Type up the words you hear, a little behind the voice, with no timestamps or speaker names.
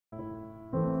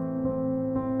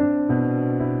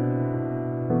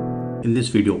In this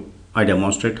video, I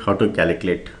demonstrate how to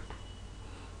calculate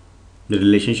the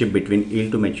relationship between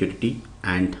yield to maturity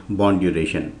and bond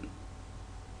duration.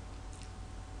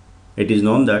 It is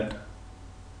known that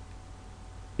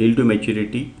yield to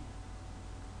maturity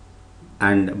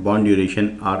and bond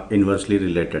duration are inversely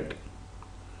related.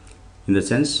 In the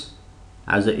sense,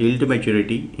 as the yield to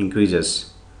maturity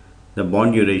increases, the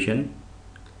bond duration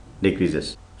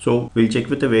decreases. So we'll check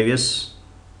with the various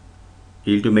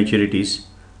yield to maturities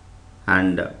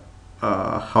and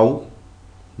how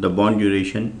the bond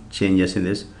duration changes in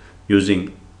this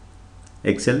using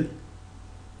Excel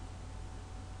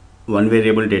one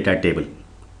variable data table.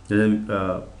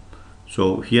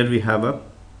 So here we have a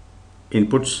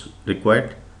inputs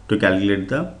required to calculate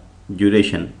the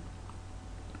duration.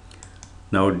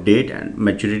 Now date and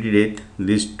maturity date,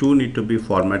 these two need to be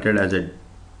formatted as a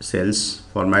cells,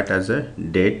 format as a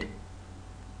date,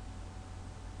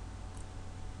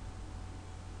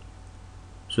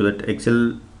 so that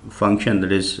Excel function,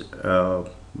 that is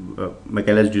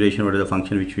Macaulay's duration, what is the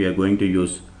function which we are going to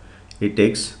use, it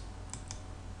takes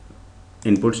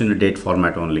inputs in the date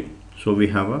format only. So we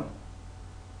have a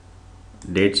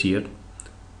dates here,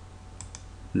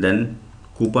 then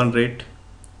coupon rate,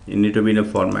 it need to be in a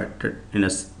formatted in a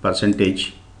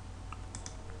percentage,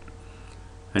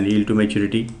 and yield to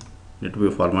maturity need to be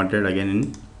formatted again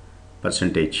in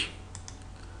percentage.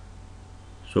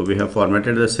 So we have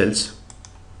formatted the cells,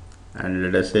 and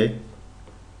let us say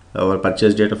our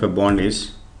purchase date of a bond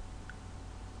is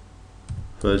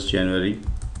 1st January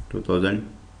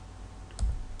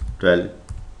 2012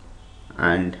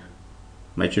 and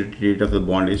maturity date of the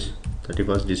bond is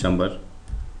 31st December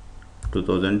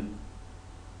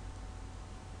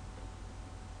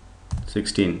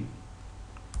 2016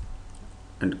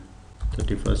 and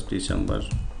 31st December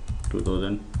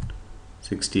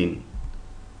 2016,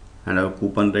 and our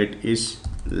coupon rate is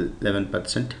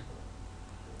 11%,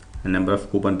 and number of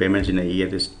coupon payments in a year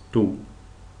is 2,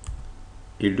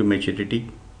 yield to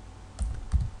maturity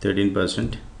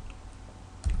 13%,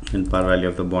 and par value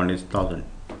of the bond is 1000.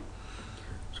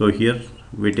 So here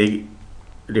we take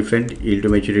different yield to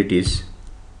maturities.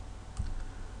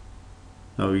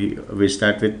 Now we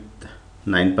start with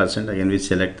 9%. Again we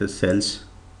select the cells,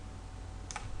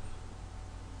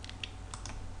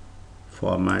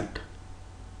 format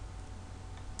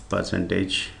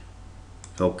percentage,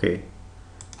 okay.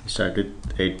 Start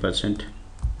with 8%,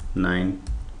 9,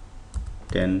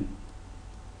 10,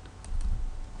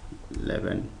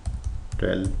 11,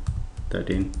 12,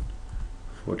 13,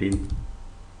 14,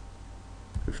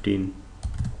 15,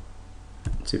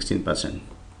 16%.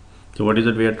 So what is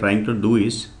that we are trying to do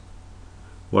is,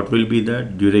 what will be the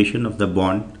duration of the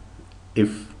bond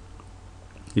if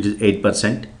it is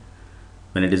 8%,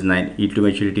 when it is 9, yield to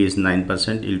maturity is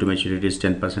 9%, yield to maturity is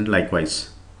 10%, likewise.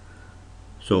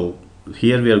 So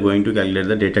here we are going to calculate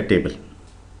the data table.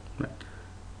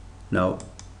 Now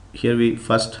here we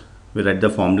write the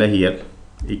formula here,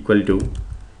 equal to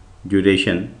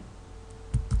duration.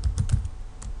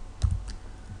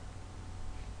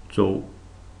 So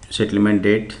settlement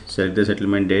date, select the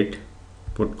settlement date,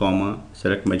 put comma,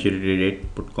 select maturity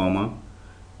date, put comma,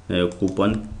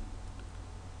 coupon,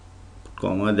 put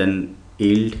comma, then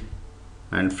yield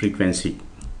and frequency.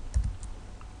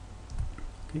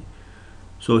 Okay.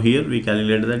 So here we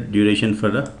calculate the duration for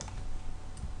the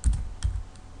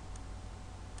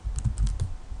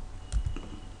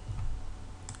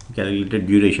calculated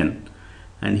duration,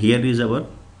 and here is our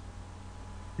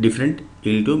different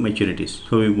yield to maturities.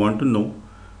 So we want to know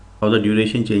how the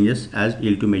duration changes as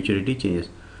yield to maturity changes.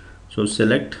 So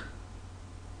select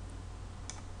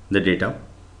the data,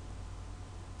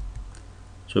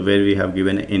 so where we have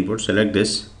given input, select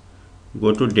this,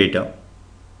 go to data,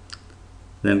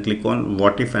 then click on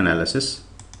what if analysis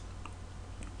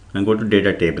and go to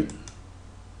data table.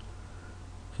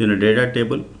 So in the data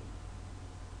table,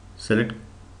 select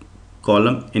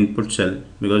column input cell,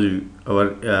 because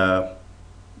our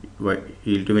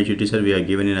yield to maturity cell we are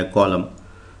given in a column.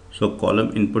 So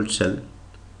column input cell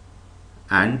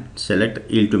and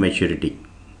select yield to maturity.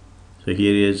 So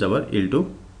here is our yield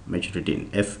to maturity in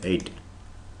F8.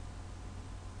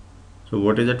 So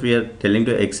what is that we are telling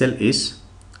to Excel is,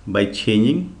 by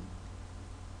changing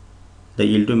the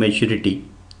yield to maturity,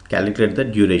 calculate the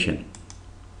duration,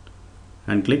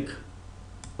 and click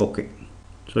OK.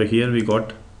 So here we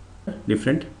got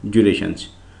different durations.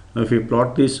 Now if we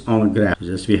plot this on graph,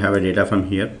 just we have a data from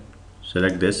here,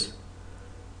 select this,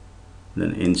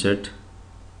 then insert,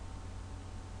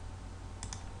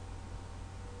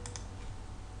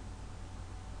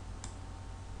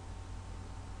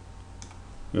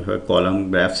 you have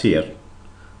column graphs here,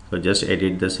 so just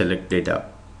edit the select data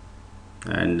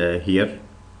and here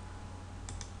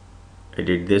I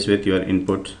did this with your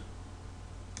input.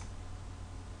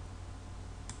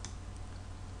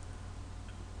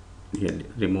 Here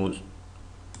remove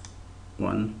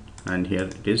one, and here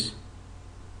it is.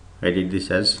 I did this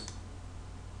as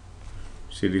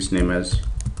series name as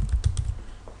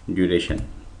duration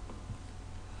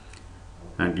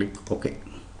and click OK.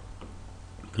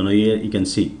 So now here you can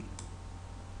see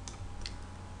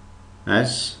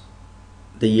as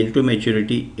the yield to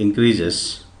maturity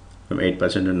increases from 8%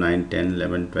 to 9, 10,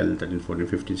 11, 12, 13, 14,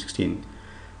 15, 16,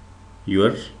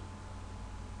 your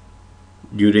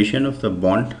duration of the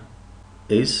bond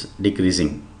is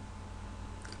decreasing.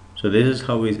 So this is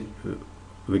how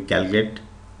we calculate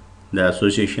the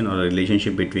association or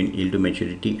relationship between yield to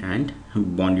maturity and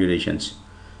bond durations.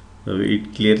 So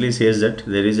it clearly says that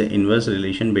there is an inverse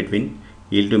relation between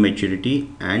yield to maturity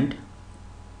and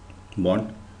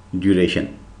bond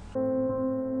duration.